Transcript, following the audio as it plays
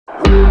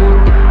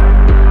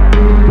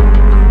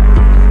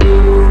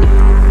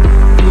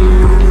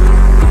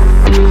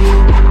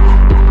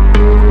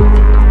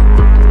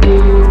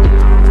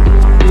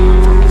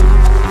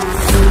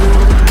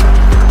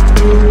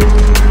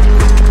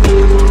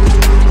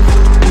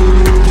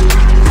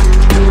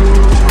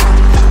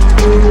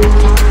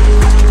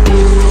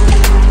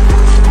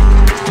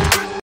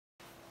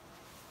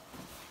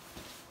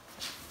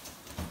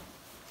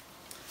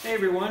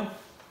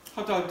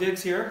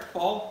Diggs here,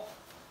 Paul.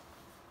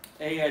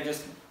 Hey, I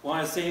just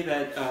want to say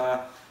that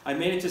I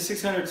made it to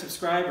 600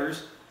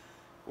 subscribers.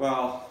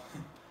 Well,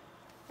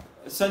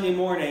 Sunday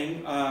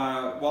morning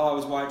while I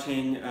was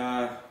watching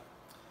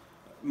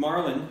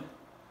Marlon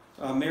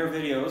Mayor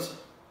videos,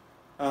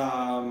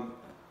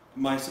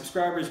 my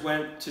subscribers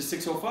went to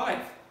 605.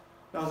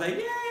 I was like,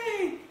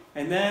 yay!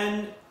 And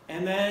then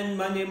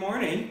Monday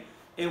morning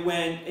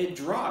it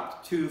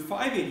dropped to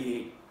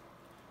 588.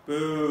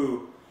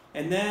 Boo!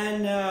 And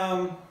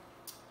then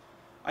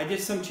I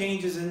did some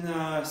changes in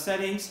the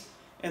settings,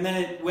 and then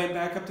it went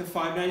back up to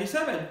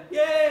 597.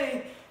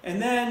 Yay! And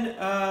then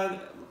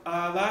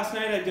last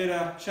night I did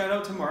a shout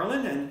out to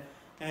Marlon,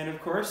 and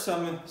of course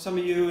some of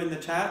you in the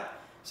chat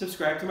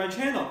subscribed to my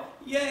channel.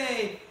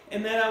 Yay!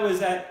 And then I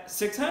was at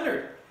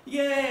 600.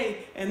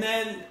 Yay! And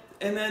then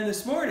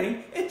this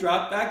morning it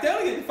dropped back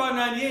down again to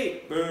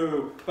 598.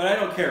 Boo! But I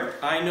don't care.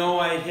 I know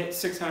I hit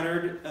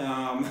 600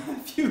 a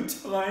few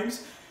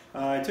times.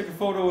 I took a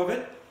photo of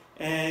it,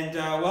 and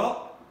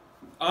well,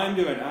 I'm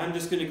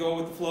just going to go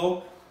with the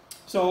flow.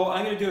 So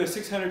I'm going to do a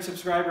 600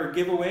 subscriber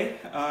giveaway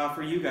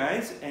for you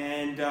guys,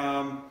 and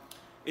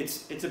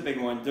it's a big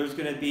one. There's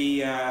going to be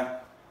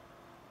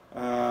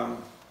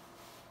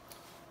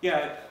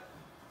yeah,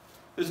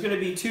 there's going to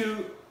be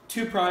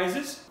two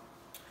prizes.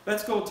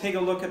 Let's go take a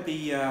look at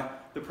the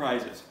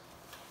prizes.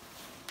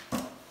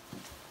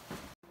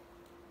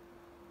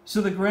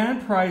 So the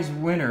grand prize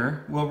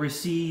winner will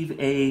receive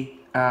a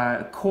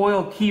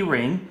coil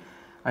keyring.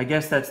 I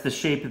guess that's the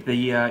shape of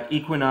the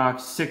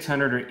Equinox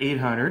 600 or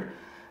 800.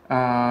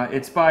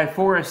 It's by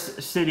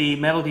Forest City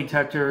Metal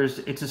Detectors.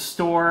 It's a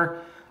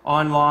store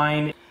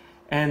online,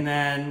 and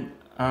then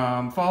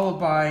followed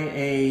by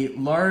a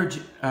large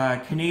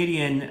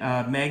Canadian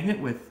magnet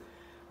with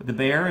the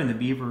bear and the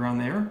beaver on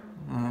there.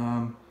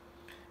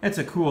 It's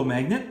a cool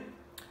magnet.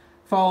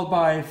 Followed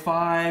by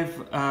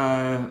five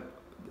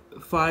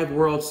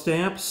world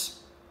stamps,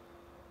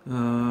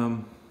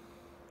 and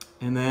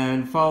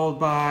then followed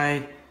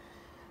by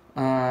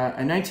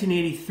a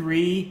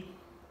 1983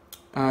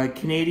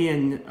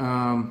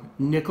 Canadian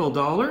nickel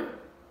dollar,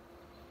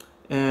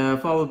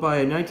 followed by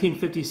a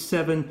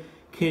 1957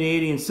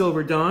 Canadian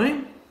silver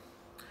dime,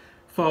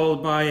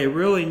 followed by a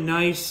really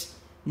nice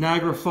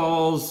Niagara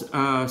Falls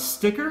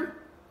sticker,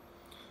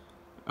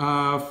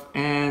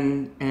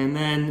 and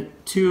then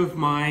two of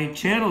my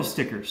channel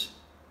stickers.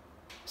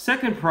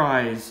 Second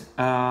prize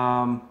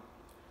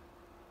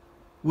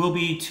will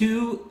be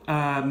two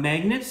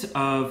magnets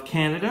of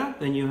Canada.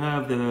 Then you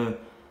have the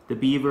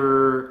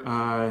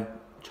beaver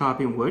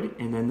chopping wood,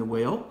 and then the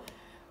whale,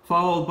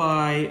 followed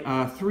by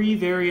three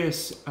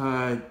various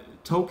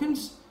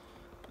tokens,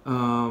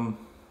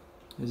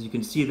 as you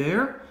can see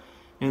there,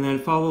 and then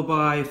followed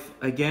by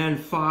again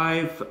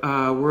 5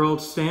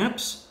 world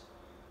stamps,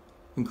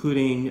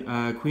 including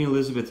Queen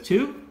Elizabeth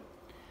II,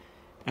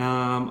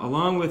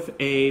 along with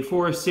a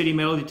Forest City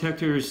Metal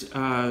Detectors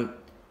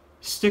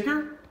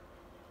sticker,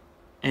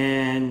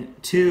 and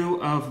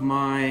 2 of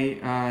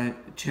my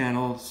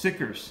channel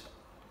stickers.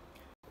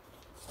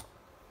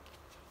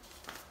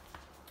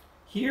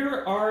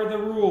 Here are the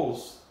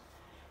rules.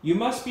 You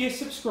must be a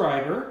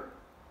subscriber.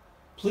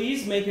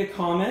 Please make a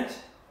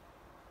comment.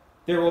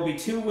 There will be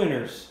 2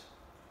 winners.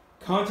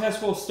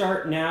 Contest will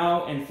start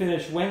now and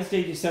finish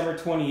Wednesday, December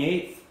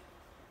 28th.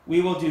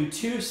 We will do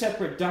 2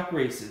 separate duck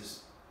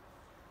races.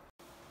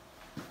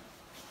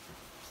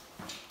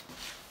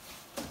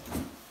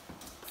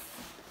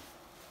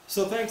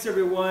 So thanks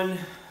everyone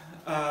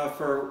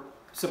for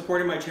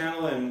supporting my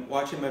channel and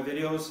watching my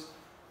videos.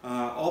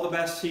 All the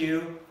best to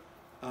you.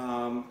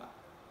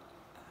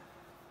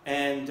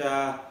 And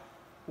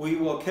we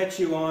will catch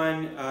you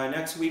on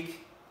next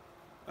week,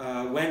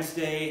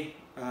 Wednesday,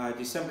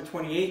 December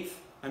 28th.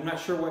 I'm not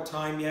sure what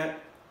time yet.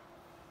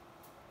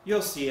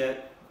 You'll see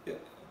it.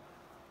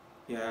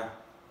 Yeah.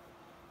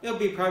 It'll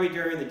be probably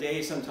during the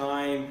day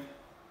sometime.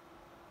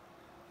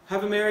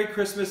 Have a Merry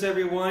Christmas,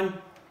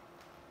 everyone.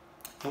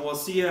 And we'll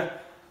see you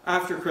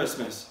after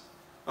Christmas.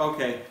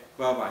 Okay,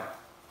 bye-bye.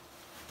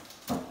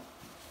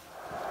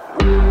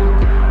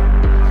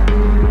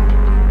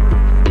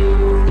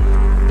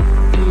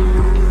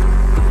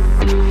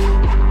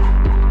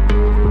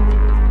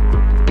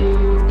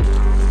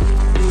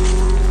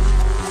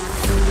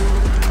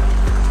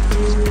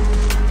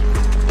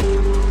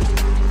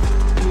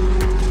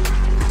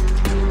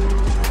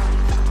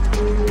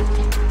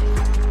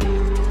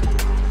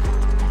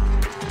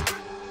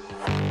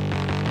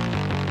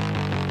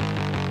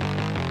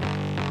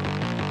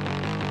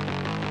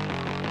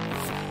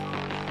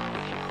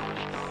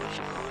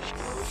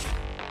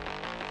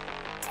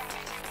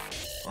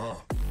 Oh.